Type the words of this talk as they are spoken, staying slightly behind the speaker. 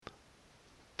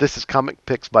This is Comic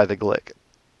Picks by the Glick.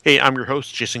 Hey, I'm your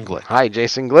host, Jason Glick. Hi,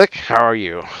 Jason Glick. How are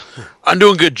you? I'm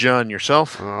doing good, John.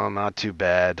 Yourself? Oh, not too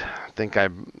bad. I think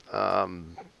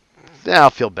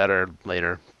I'll feel better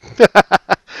later.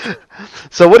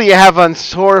 So what do you have on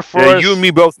store for us? You and me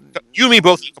both. You and me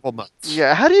both in a couple months.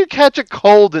 Yeah, how do you catch a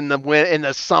cold in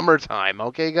the summertime?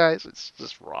 Okay, guys, it's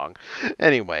just wrong.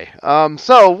 Anyway,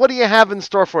 so what do you have in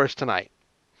store for us tonight?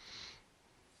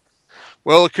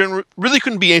 Well, it really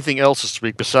couldn't be anything else this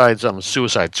week besides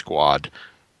Suicide Squad,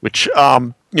 which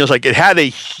it's like it had a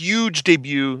huge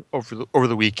debut over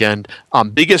the weekend,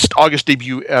 biggest August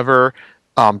debut ever.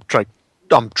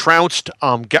 Trounced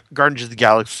Guardians of the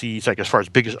Galaxy. It's like as far as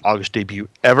biggest August debut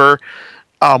ever.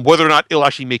 Whether or not it'll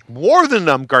actually make more than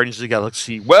Guardians of the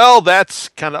Galaxy, well, that's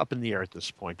kind of up in the air at this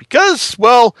point. Because,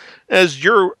 well, as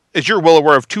you're well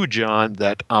aware of too, John,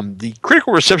 that the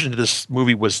critical reception to this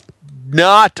movie was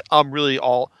not really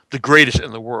all the greatest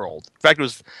in the world. In fact, it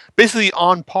was basically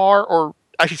on par, or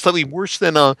actually slightly worse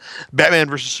than Batman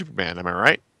versus Superman. Am I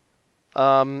right?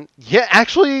 Yeah,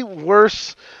 actually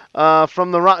worse.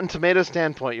 From the Rotten Tomatoes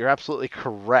standpoint, you're absolutely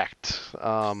correct.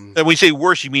 And when you say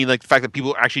worse, you mean like the fact that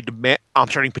people are actually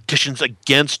starting petitions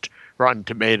against Rotten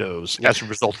Tomatoes as a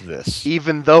result of this.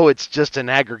 Even though it's just an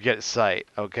aggregate site,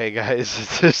 okay, guys?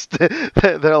 It's just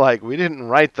they're like, we didn't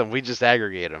write them, we just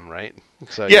aggregate them, right?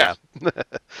 So yeah.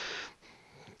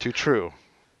 Too true.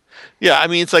 Yeah, I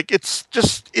mean, it's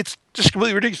just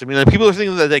completely ridiculous. I mean, people are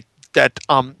thinking that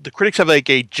the critics have like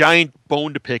a giant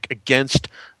bone to pick against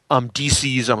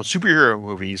DC's superhero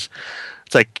movies.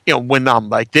 It's like, when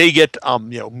like they get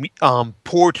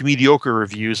poor to mediocre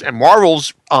reviews, and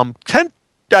Marvel's tend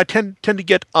to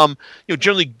get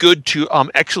generally good to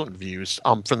excellent reviews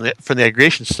from the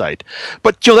aggregation site.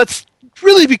 But that's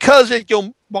really because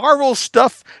Marvel has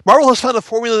found a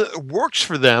formula that works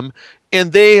for them,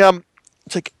 and they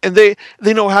they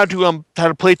know how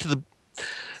to play to the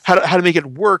how to make it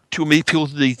work to make people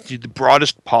to the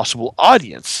broadest possible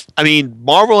audience. I mean,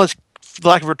 Marvel has, for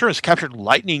lack of a term, captured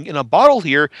lightning in a bottle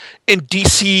here, and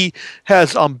DC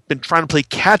has been trying to play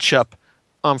catch up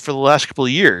for the last couple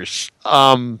of years.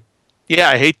 I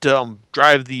hate to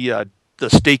drive the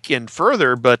stake in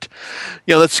further, but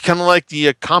that's kind of like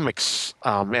the comics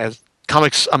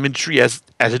industry as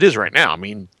it is right now. I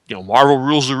mean, Marvel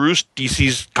rules the roost.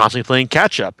 DC's constantly playing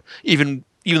catch up, even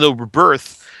though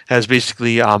Rebirth has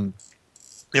basically gone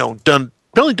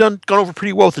over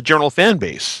pretty well with the general fan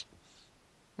base.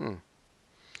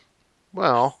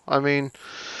 Well, I mean,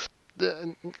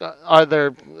 are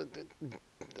there?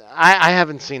 I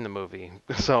haven't seen the movie,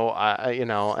 so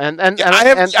and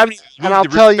I'll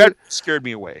tell you, scared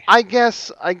me away. I guess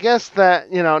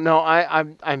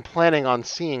that I'm planning on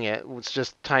seeing it. It's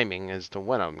just timing as to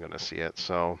when I'm going to see it.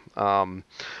 So,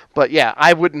 but yeah,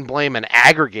 I wouldn't blame an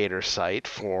aggregator site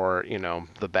for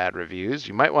the bad reviews.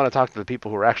 You might want to talk to the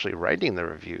people who are actually writing the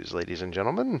reviews, ladies and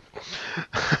gentlemen.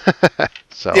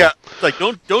 So yeah, like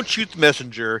don't shoot the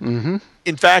messenger. Mm-hmm.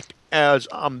 In fact, as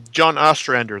John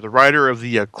Ostrander, the writer of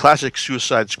the classic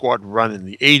Suicide Squad run in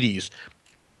the 80s,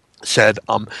 said,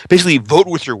 basically vote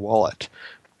with your wallet.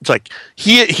 It's like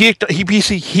he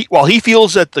while he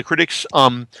feels that the critics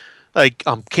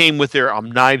came with their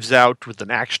knives out with an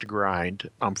axe to grind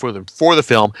for the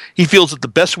film, he feels that the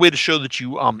best way to show that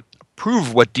you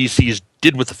approve what DC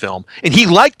did with the film, and he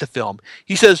liked the film,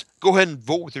 he says go ahead and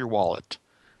vote with your wallet.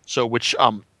 So which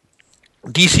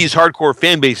DC's hardcore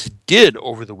fan base did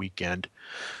over the weekend.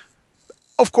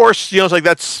 Of course, it's like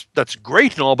that's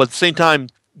great and all, but at the same time,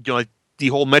 like the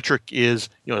whole metric is,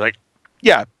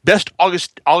 best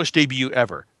August debut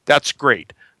ever. That's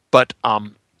great, but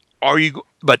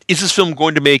But is this film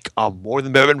going to make more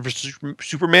than Batman vs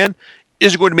Superman?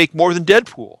 Is it going to make more than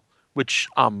Deadpool? Which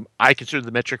I consider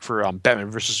the metric for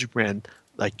Batman vs Superman,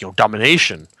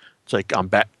 domination. It's like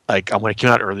when it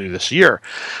came out earlier this year.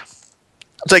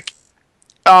 It's like,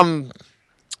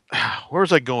 where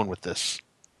was I going with this?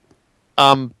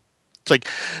 It's like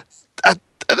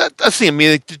that's the. I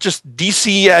mean, just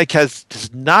DC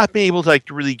has not been able to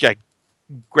really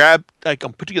grab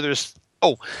put together this.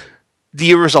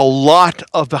 There was a lot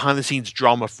of behind the scenes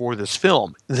drama for this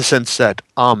film in the sense that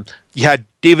you had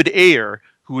David Ayer,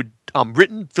 who had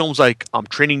written films like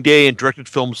Training Day and directed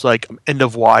films like End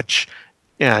of Watch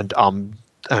and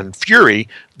Fury,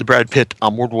 the Brad Pitt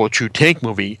World War II tank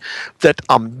movie, that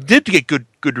did get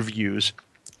good reviews.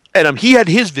 And he had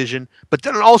his vision, but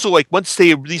then also once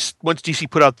DC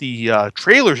put out the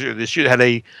trailers this year, it had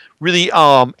a really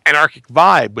anarchic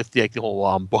vibe with the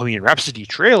whole Bohemian Rhapsody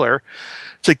trailer.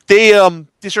 It's like they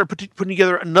started putting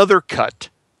together another cut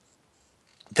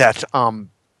that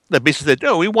basically said,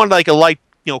 no, we want a light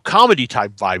comedy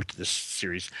type vibe to this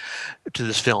series, to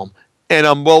this film.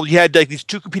 And well, you had like these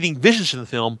two competing visions in the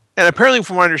film, and apparently,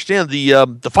 from what I understand,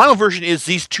 the final version is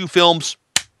these two films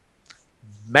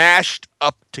mashed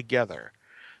up together,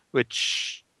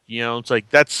 which it's like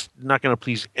that's not going to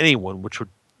please anyone, which would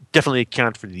definitely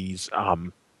account for these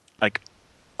like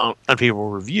unfavorable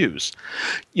reviews.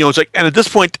 It's like, and at this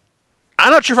point,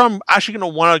 I'm not sure if I'm actually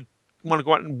going to want to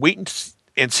go out and wait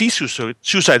and see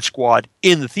Suicide Squad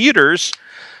in the theaters,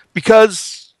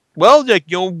 because, well, like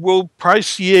we'll probably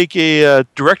see like a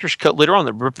director's cut later on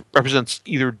that represents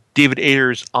either David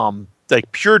Ayer's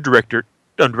like pure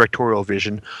directorial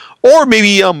vision, or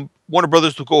maybe Warner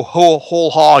Brothers will go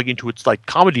whole hog into its like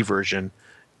comedy version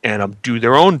and do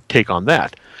their own take on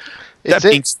that. Yes.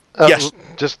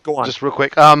 Just go on. Just real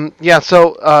quick. Yeah.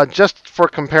 So, just for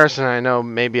comparison, I know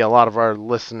maybe a lot of our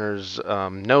listeners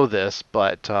know this,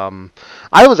 but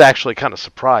I was actually kind of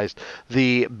surprised.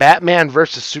 The Batman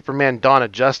versus Superman: Dawn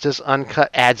of Justice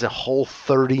uncut adds a whole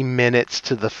 30 minutes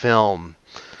to the film,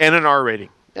 and an R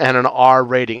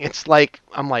rating. It's like,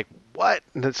 I'm like, what?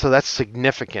 So that's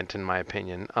significant in my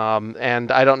opinion.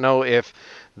 And I don't know if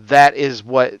that is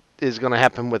what is going to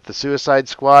happen with the Suicide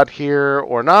Squad here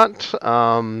or not.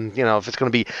 If it's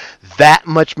going to be that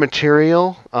much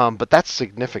material, but that's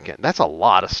significant. That's a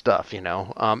lot of stuff,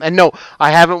 And no, I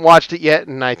haven't watched it yet,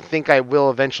 and I think I will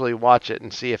eventually watch it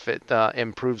and see if it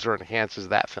improves or enhances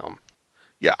that film.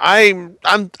 Yeah, I'm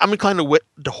inclined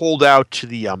to hold out to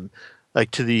the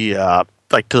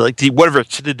the whatever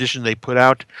edition they put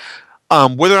out.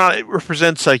 Whether or not it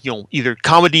represents like either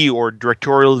comedy or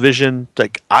directorial vision,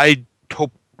 like I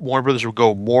hope Warner Brothers will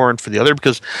go more in for the other,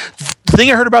 because the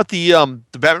thing I heard about the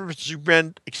Batman vs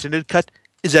Superman extended cut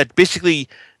is that basically,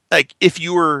 like, if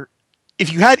you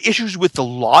had issues with the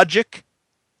logic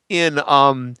in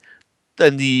the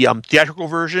theatrical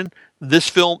version,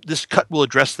 this cut will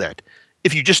address that.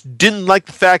 If you just didn't like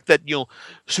the fact that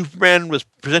Superman was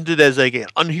presented as like an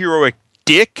unheroic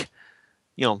dick,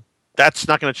 that's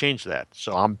not going to change that.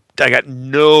 So I got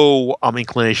no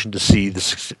inclination to see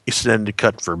this extended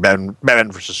cut for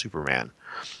Batman versus Superman.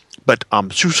 But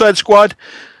Suicide Squad,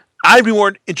 I'd be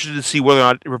more interested to see whether or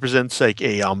not it represents like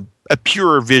a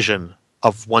purer vision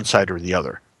of one side or the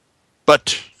other.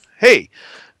 But hey,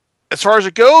 as far as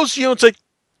it goes, it's like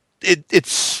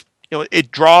it's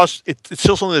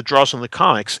still something that draws from the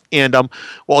comics, and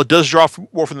while it does draw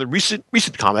more from the recent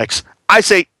comics, I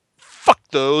say fuck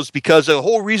those, because the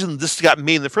whole reason this got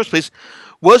made in the first place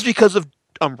was because of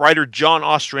writer John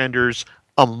Ostrander's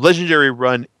legendary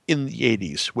run in the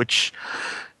 80s, which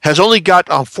has only got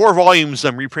 4 volumes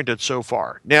reprinted so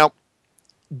far. Now,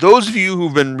 those of you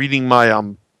who've been reading my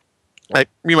read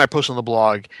my post on the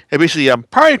blog, and basically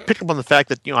probably picked up on the fact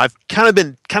that I've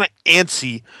been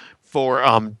antsy for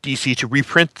DC to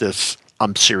reprint this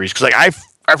series, because like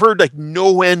I've heard like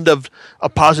no end of a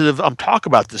positive talk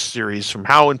about this series, from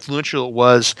how influential it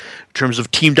was in terms of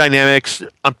team dynamics,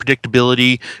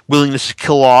 unpredictability, willingness to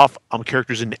kill off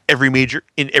characters in every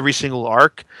single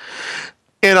arc.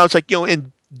 And I was like,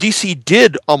 and DC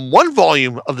did 1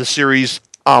 volume of the series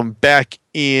back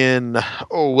in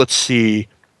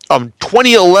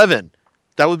 2011.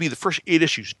 That would be the first 8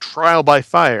 issues, Trial by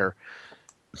Fire.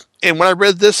 And when I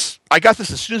read this, I got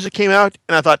this as soon as it came out,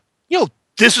 and I thought,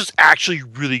 this is actually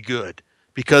really good,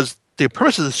 because the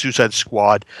premise of the Suicide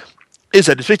Squad is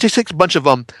that it takes a bunch of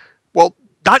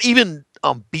not even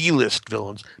B-list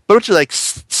villains, but a bunch of like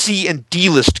C and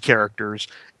D-list characters,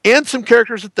 and some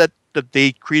characters that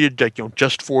they created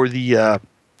just for the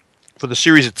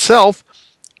series itself,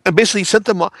 and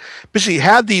basically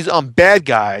had these bad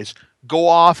guys go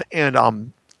off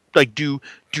and do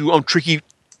tricky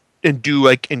and do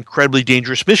like incredibly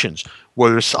dangerous missions,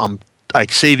 whether it's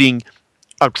like saving.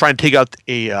 Trying to take out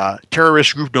a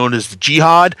terrorist group known as the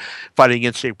Jihad, fighting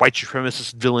against a white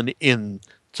supremacist villain in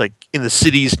the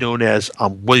cities known as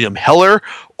William Heller,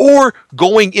 or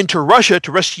going into Russia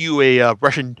to rescue a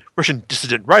Russian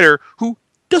dissident writer who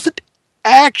doesn't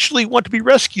actually want to be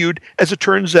rescued, as it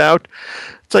turns out.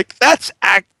 It's like this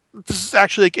is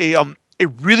actually like a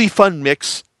really fun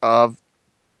mix of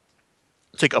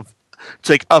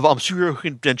superhero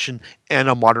convention and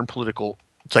a modern political.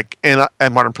 It's like and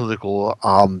modern political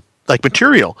like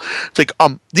material. It's like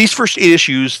these first 8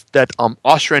 issues that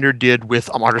Ostrander did with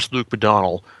artist Luke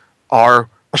McDonnell are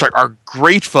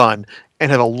great fun,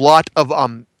 and have a lot of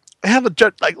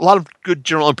good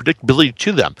general unpredictability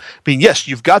to them. I mean, yes,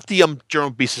 you've got the general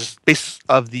basis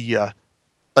of the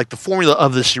the formula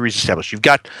of the series established. You've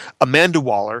got Amanda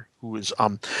Waller, who is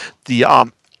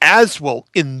as well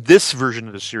in this version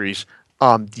of the series,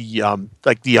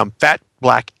 the fat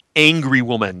black angry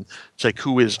woman. It's like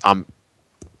who is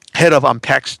head of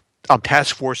Task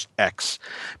Force X,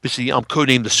 basically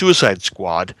codenamed the Suicide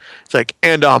Squad. It's like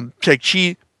like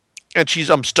she's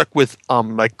stuck with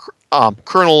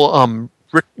Colonel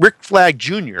Rick Flag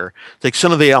Jr., like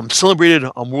son of a celebrated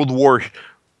World War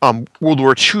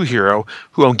II hero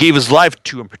who gave his life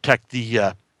to protect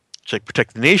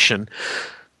protect the nation.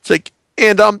 It's like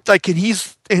and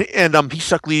he's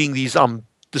stuck leading these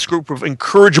this group of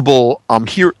incorrigible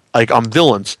here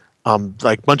villains,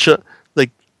 like bunch of like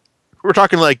we're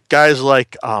talking like guys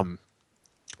like let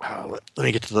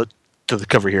me get to the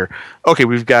cover here. Okay,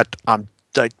 we've got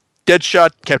like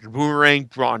Deadshot, Captain Boomerang,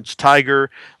 Bronze Tiger,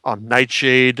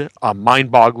 Nightshade,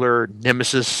 Mind Boggler,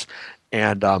 Nemesis,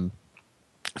 and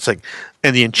it's like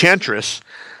and the Enchantress.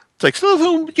 It's like some of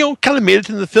whom kind of made it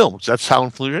into the films. That's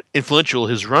how influential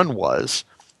his run was.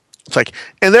 It's like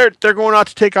and they're going out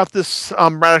to take out this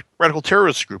radical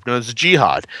terrorist group known as the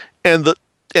Jihad, and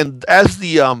as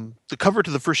the cover to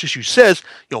the first issue says,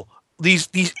 these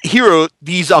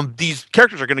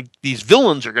characters are going to these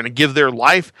villains are going to give their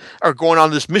life are going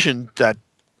on this mission that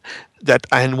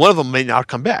and one of them may not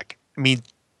come back. I mean,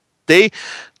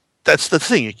 that's the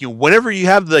thing. Whenever you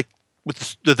have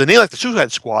with the name like the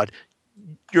Suicide Squad,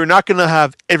 you're not going to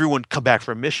have everyone come back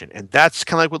for a mission, and that's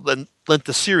kind of like what lent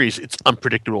the series its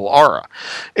unpredictable aura.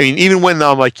 I mean, even when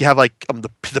you have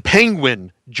the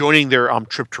Penguin joining their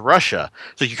trip to Russia,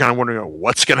 so you're kind of wondering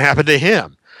what's going to happen to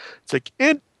him.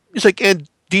 And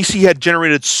DC had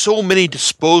generated so many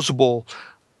disposable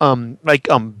C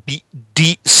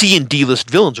and D list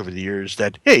villains over the years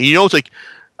that it's like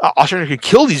Australia could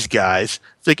kill these guys,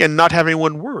 and not have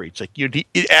anyone worried. It's like it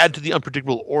add to the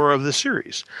unpredictable aura of the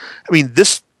series. I mean,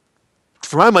 this,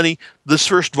 for my money, this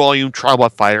first volume, Trial by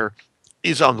Fire,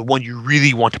 is the one you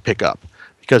really want to pick up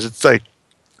because it's like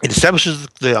it establishes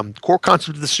the core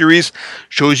concept of the series,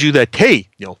 shows you that he's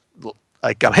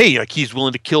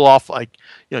willing to kill off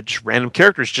just random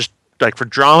characters just for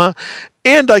drama,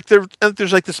 and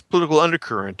there's this political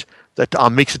undercurrent that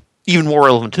makes it even more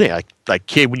relevant today.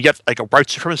 When you get a white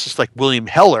supremacist like William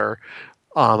Heller,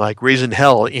 raising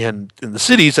hell in the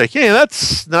cities,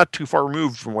 that's not too far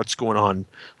removed from what's going on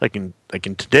in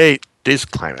today's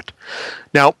climate.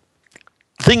 Now,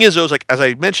 the thing is, though, as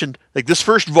I mentioned, this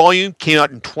first volume came out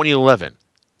in 2011,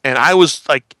 and I was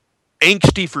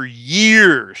angsty for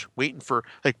years, waiting for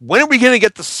when are we going to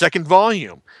get the second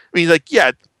volume? I mean,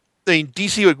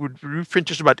 DC would reprint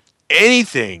just about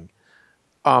anything,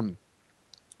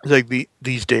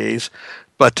 these days,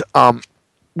 but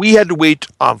we had to wait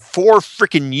 4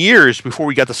 freaking years before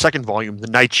we got the second volume, the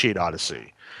Nightshade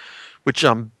Odyssey, which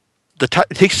it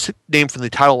takes its name from the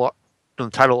title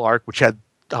arc, which had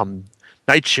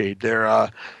Nightshade. They're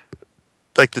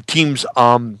the team's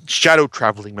shadow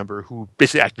traveling member who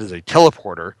basically acted as a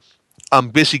teleporter,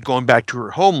 basically going back to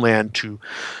her homeland to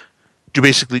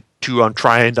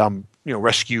try and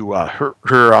rescue her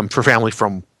family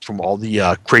from all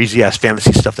the crazy ass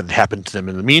fantasy stuff that had happened to them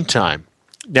in the meantime.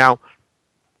 Now,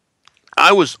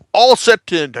 I was all set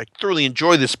to thoroughly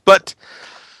enjoy this, but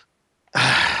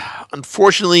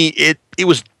unfortunately, it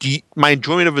was my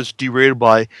enjoyment of it was derailed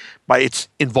by its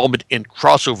involvement in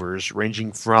crossovers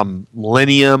ranging from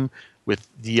Millennium with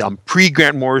the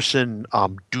pre-Grant Morrison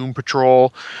Doom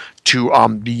Patrol to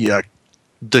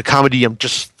the comedy of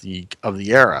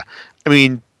the era. I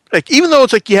mean, even though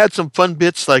it's you had some fun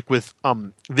bits with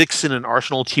Vixen and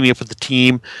Arsenal teaming up with the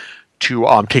team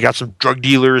to take out some drug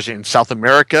dealers in South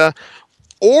America,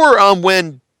 or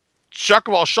when shock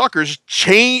of all shockers,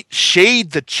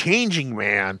 Shade the Changing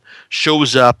Man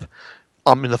shows up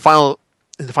in the final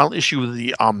issue of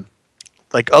the of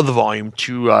the volume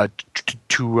to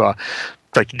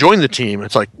join the team.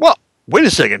 It's well, wait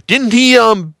a second, didn't he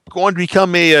go on to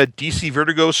become a DC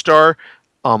Vertigo star?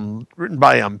 Written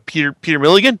by Peter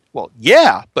Milligan. Well,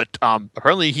 yeah, but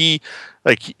apparently he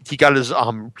got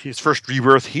his first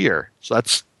rebirth here, so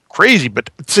that's crazy.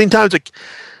 But at the same time, it's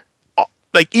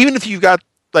even if you've got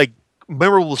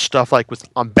memorable stuff with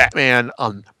Batman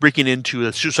breaking into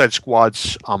the Suicide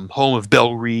Squad's home of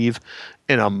Belle Reve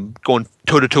and going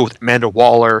toe to toe with Amanda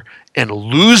Waller and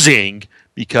losing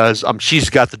because she's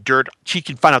got the dirt. She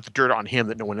can find out the dirt on him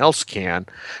that no one else can.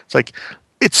 It's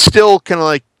it's still kind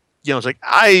of it's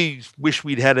I wish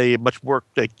we'd had a much more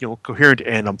coherent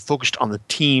and focused on the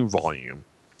team volume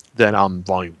than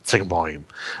second volume,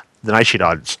 the Nightshade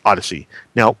Odyssey.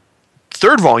 Now,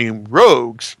 third volume,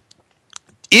 Rogues,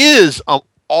 is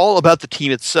all about the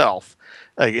team itself.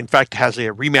 In fact, it has a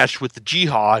rematch with the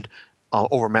Jihad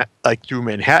over through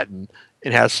Manhattan.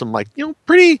 It has some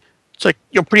pretty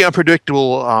pretty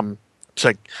unpredictable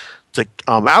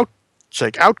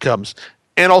outcomes,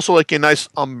 and also a nice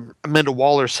Amanda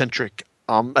Waller centric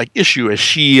like issue as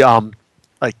she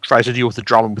like tries to deal with the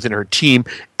drama within her team,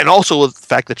 and also with the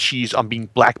fact that she's being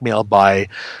blackmailed by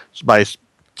it's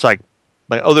like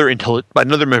by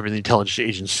another member of the intelligence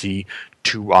agency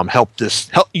to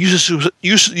use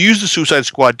the Suicide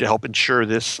Squad to help ensure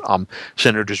this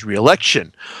senator's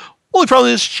reelection. Only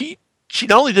problem is she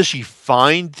not only does she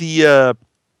find the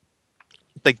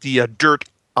dirt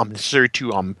necessary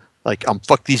to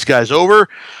fuck these guys over.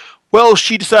 Well,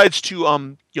 she decides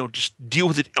to just deal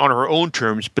with it on her own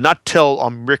terms, but not tell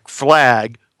Rick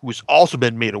Flag, who has also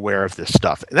been made aware of this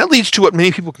stuff, and that leads to what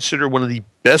many people consider one of the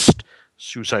best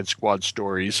Suicide Squad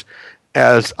stories,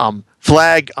 as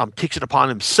Flag takes it upon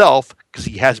himself, because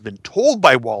he has been told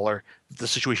by Waller that the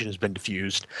situation has been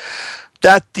diffused,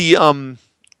 that the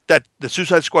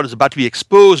Suicide Squad is about to be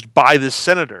exposed by this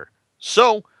senator.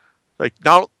 So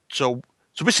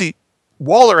basically,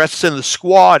 Waller has to send the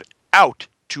squad out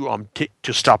to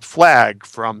stop Flag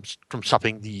from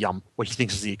stopping the what he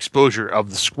thinks is the exposure of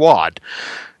the squad.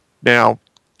 Now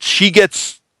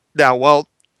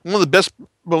one of the best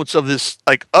moments of this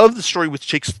of the story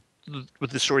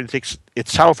that takes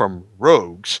its title from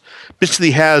Rogues,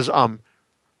 basically has the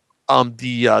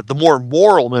more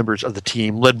moral members of the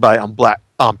team led by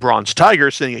Bronze Tiger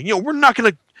saying, we're not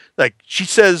going to she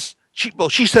says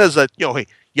that hey,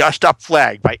 you gotta stop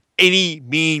Flag by any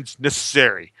means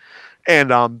necessary.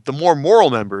 And the more moral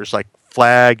members, like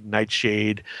Flag,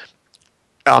 Nightshade,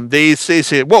 they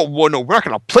say, well, no, we're not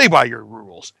going to play by your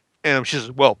rules. And she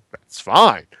says, well, that's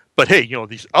fine. But hey,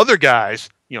 these other guys,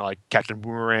 like Captain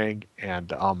Boomerang and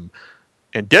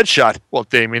Deadshot, well,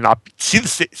 they may not see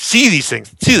this thing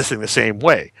the same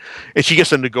way. And she gets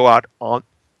them to go out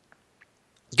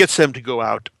against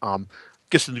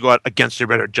their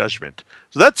better judgment.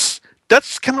 So that's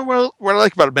kind of what I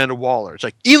like about Amanda Waller. It's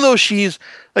like, even though she's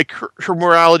her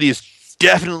morality is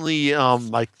definitely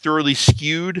thoroughly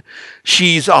skewed,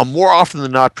 she's more often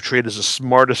than not portrayed as the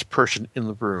smartest person in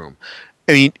the room.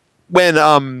 I mean, when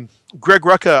Greg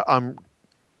Rucka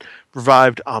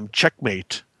revived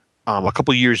Checkmate a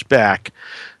couple years back,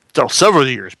 several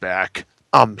years back,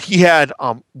 he had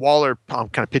Waller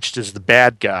kind of pitched as the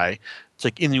bad guy. It's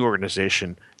in the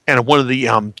organization, and one of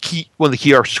the key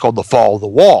arcs is called The Fall of the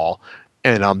Wall.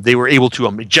 And they were able to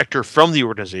eject her from the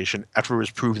organization after it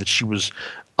was proved that she was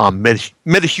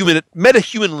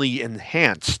metahumanly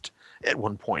enhanced at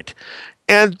one point.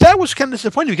 And that was kind of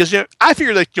disappointing because I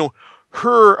figured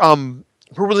her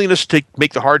willingness to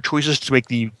make the hard choices for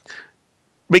the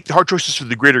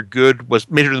greater good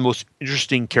made her the most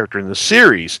interesting character in the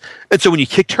series. And so when you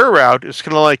kicked her out, it's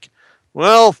kind of like,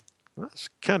 well, that's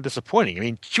kind of disappointing. I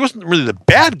mean, she wasn't really the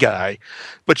bad guy,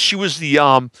 but she was the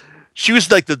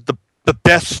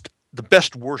best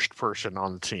worst person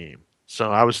on the team.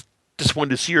 So I was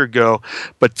disappointed to see her go,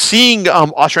 but seeing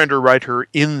Ostrander write her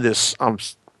in this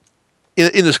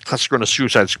in this classic run of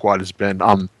Suicide Squad has been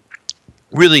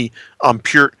really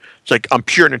pure. It's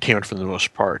pure entertainment for the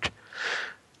most part.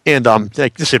 And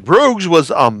like I said, Rogues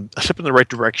was a step in the right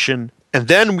direction. And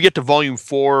then we get to Volume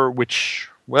 4, which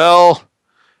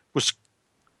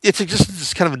its existence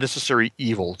is kind of a necessary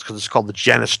evil because it's called the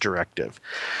Janus Directive.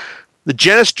 The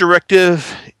Janus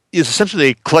Directive is essentially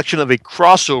a collection of a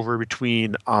crossover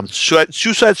between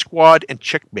Suicide Squad and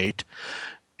Checkmate,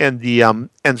 and a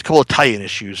couple of tie-in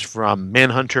issues from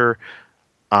Manhunter,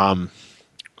 Firestorm,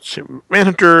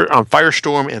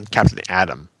 and Captain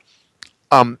Atom.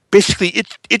 Basically,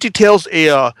 it details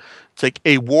a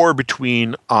war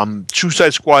between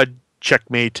Suicide Squad,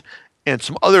 Checkmate, and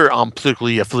some other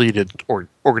politically affiliated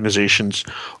organizations.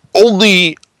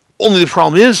 Only the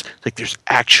problem is there's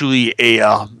actually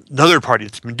another party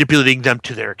that's manipulating them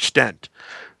to their extent.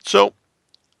 So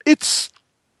it's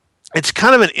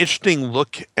kind of an interesting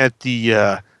look at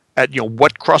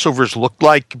what crossovers looked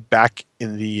like back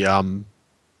in the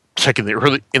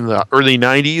early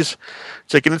 90s.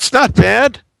 And it's not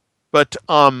bad, but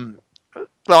I'm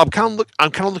kind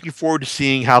of looking forward to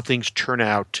seeing how things turn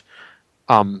out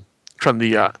from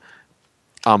the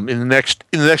in the next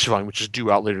volume, which is due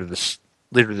out later this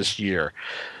year.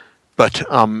 But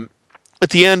at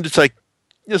the end, it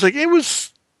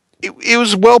was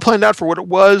well planned out for what it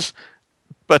was.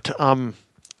 But I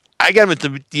got to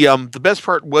admit, the best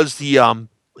part was the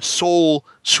sole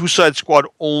Suicide Squad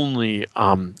only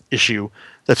issue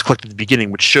that's collected at the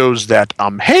beginning, which shows that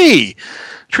hey,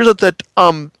 turns out that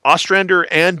Ostrander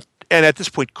and at this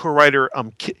point co-writer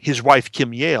his wife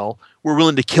Kim Yale were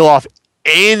willing to kill off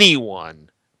anyone.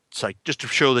 It's just to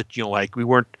show that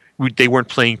they weren't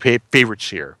playing favorites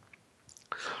here.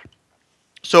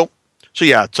 So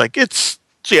yeah,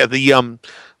 the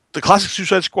classic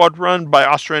Suicide Squad run by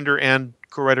Ostrander and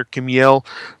co-writer Kim Yale.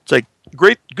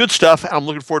 good stuff. I'm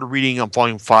looking forward to reading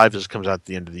Volume 5 as it comes out at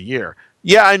the end of the year.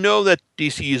 Yeah, I know that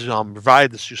DC has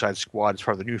provided the Suicide Squad as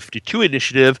part of the New 52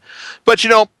 initiative, but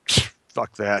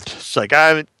fuck that. It's like I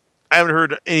haven't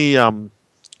heard any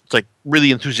it's like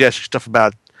really enthusiastic stuff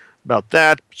about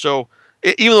that. So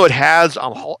even though it has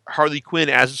Harley Quinn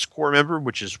as its core member,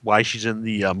 which is why she's in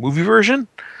the movie version,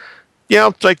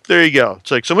 it's like there you go.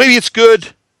 It's like so maybe it's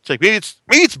good. It's like maybe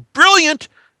it's brilliant,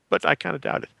 but I kind of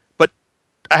doubt it. But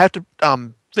I have to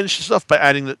finish this off by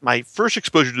adding that my first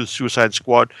exposure to the Suicide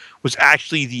Squad was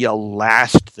actually the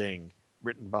last thing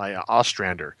written by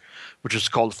Ostrander, which is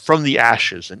called From the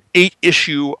Ashes, an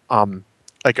 8-issue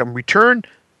return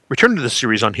to the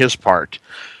series on his part,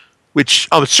 which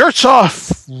it starts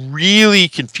off really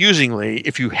confusingly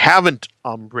if you haven't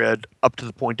read up to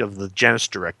the point of the Janus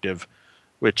Directive,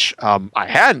 which I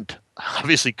hadn't,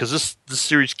 obviously, because this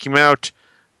series came out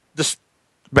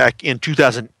back in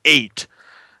 2008,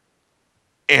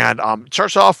 and it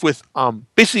starts off with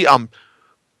basically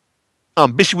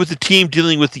with the team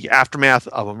dealing with the aftermath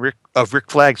of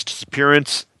Rick Flag's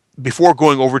disappearance before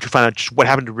going over to find out just what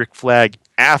happened to Rick Flag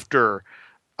after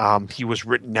he was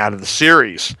written out of the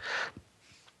series.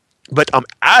 But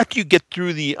after you get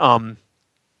through the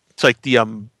it's like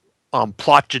the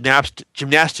plot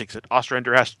gymnastics that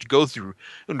Ostrander has to go through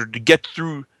in order to get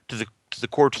through to the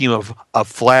core team of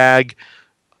Flag.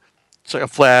 It's like a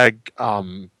Flag,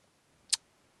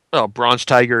 Bronze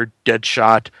Tiger,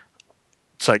 Deadshot.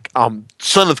 It's like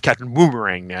son of Captain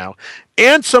Boomerang now,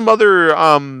 and some other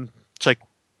it's like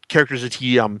characters that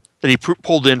he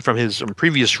pulled in from his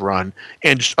previous run,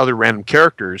 and just other random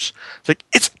characters.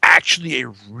 It's actually a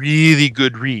really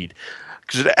good read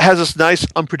because it has this nice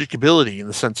unpredictability in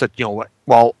the sense that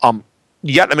while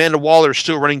you got Amanda Waller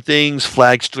still running things,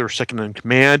 Flag still her second in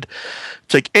command.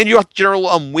 It's like, and you have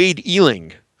General Wade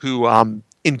Ealing, who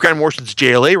in Grant Morrison's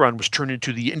JLA run was turned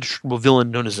into the indestructible villain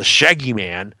known as the Shaggy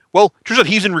Man. Well, turns out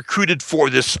he's been recruited for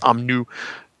this new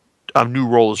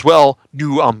role as well,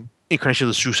 new incarnation of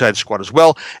the Suicide Squad as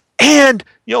well, and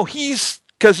he's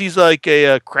because he's like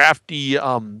a crafty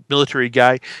military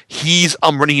guy. He's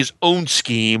running his own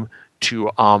scheme to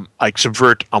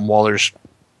subvert Waller's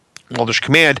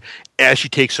command as she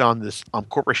takes on this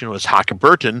corporation known as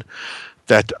Haka-Burton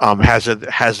that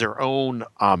has their own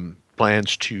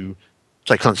plans to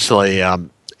instill a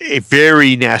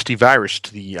very nasty virus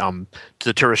to the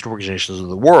terrorist organizations of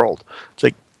the world. It's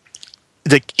like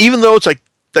even though like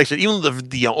I said, even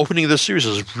the opening of this series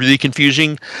is really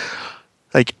confusing.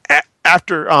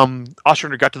 After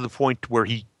Ostrander got to the point where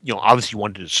he obviously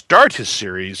wanted to start his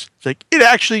series, it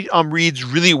actually reads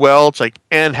really well.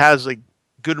 And has a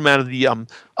good amount of the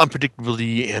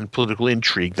unpredictability and political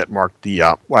intrigue that marked the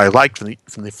what I liked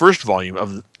from the first volume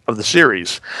of the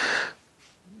series.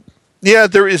 Yeah,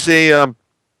 there is a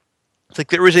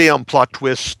plot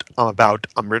twist about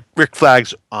Rick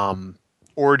Flag's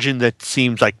origin that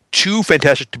seems too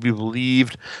fantastic to be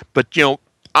believed, but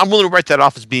I'm willing to write that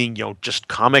off as being just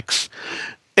comics,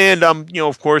 and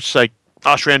of course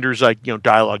Ostrander's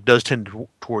dialogue does tend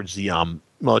towards the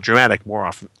melodramatic more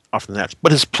often than that,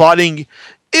 but his plotting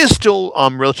is still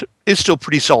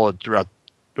pretty solid throughout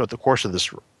the course of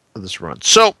this run.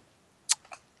 So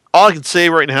all I can say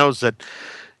right now is that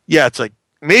it's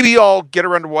maybe I'll get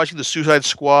around to watching the Suicide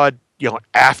Squad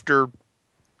after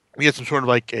we get some sort of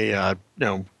a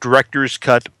director's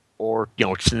cut or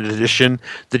extended edition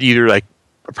that either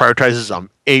prioritizes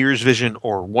Ayer's vision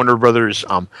or Warner Brothers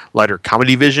lighter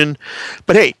comedy vision.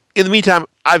 But hey, in the meantime,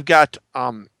 I've got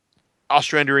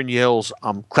Ostrander and Yale's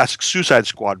classic Suicide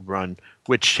Squad run,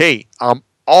 which hey,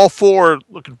 all for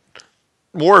looking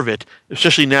more of it,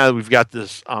 especially now that we've got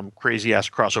this crazy ass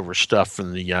crossover stuff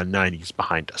from the 90s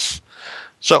behind us.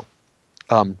 So,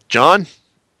 John,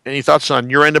 any thoughts on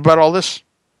your end about all this?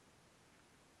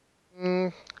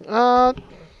 It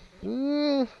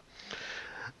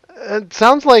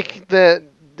sounds like that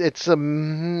it's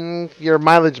your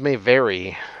mileage may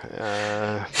vary.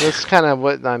 That's kind of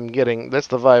what I'm getting. That's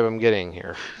the vibe I'm getting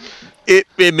here. It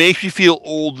makes me feel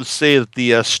old to say that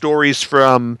the stories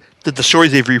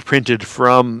they've reprinted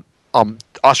from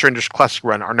Ostrander's classic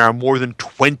run are now more than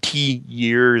 20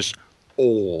 years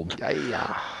old.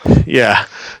 Yeah.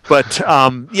 But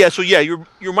so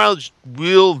your mileage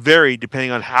will vary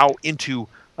depending on how into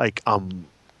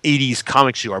 80s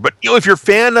comics you are. But if you're a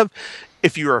fan of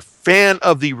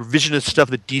the revisionist stuff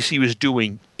that DC was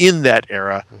doing in that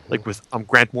era, like with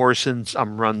Grant Morrison's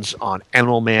runs on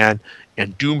Animal Man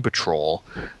and Doom Patrol,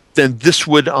 then this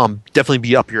would definitely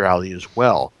be up your alley as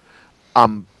well.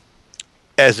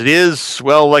 As it is,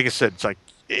 well, like I said, it's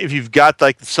if you've got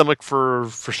the stomach for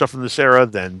stuff from this era,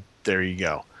 then there you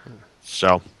go.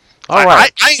 So, All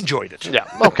right. I enjoyed it. Yeah.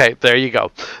 Okay. There you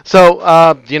go.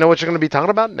 So, do you know what you're going to be talking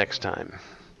about next time?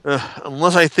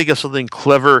 Unless I think of something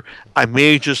clever, I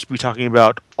may just be talking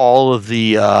about all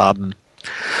the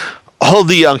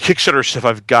Kickstarter stuff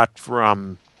I've got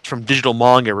from digital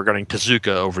manga regarding Tezuka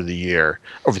over the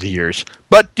years.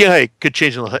 But yeah, it could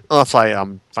change unless I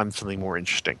find something more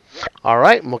interesting. All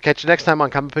right. We'll catch you next time on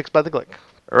Comic Picks by the Glick.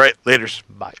 All right, laters.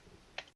 Bye.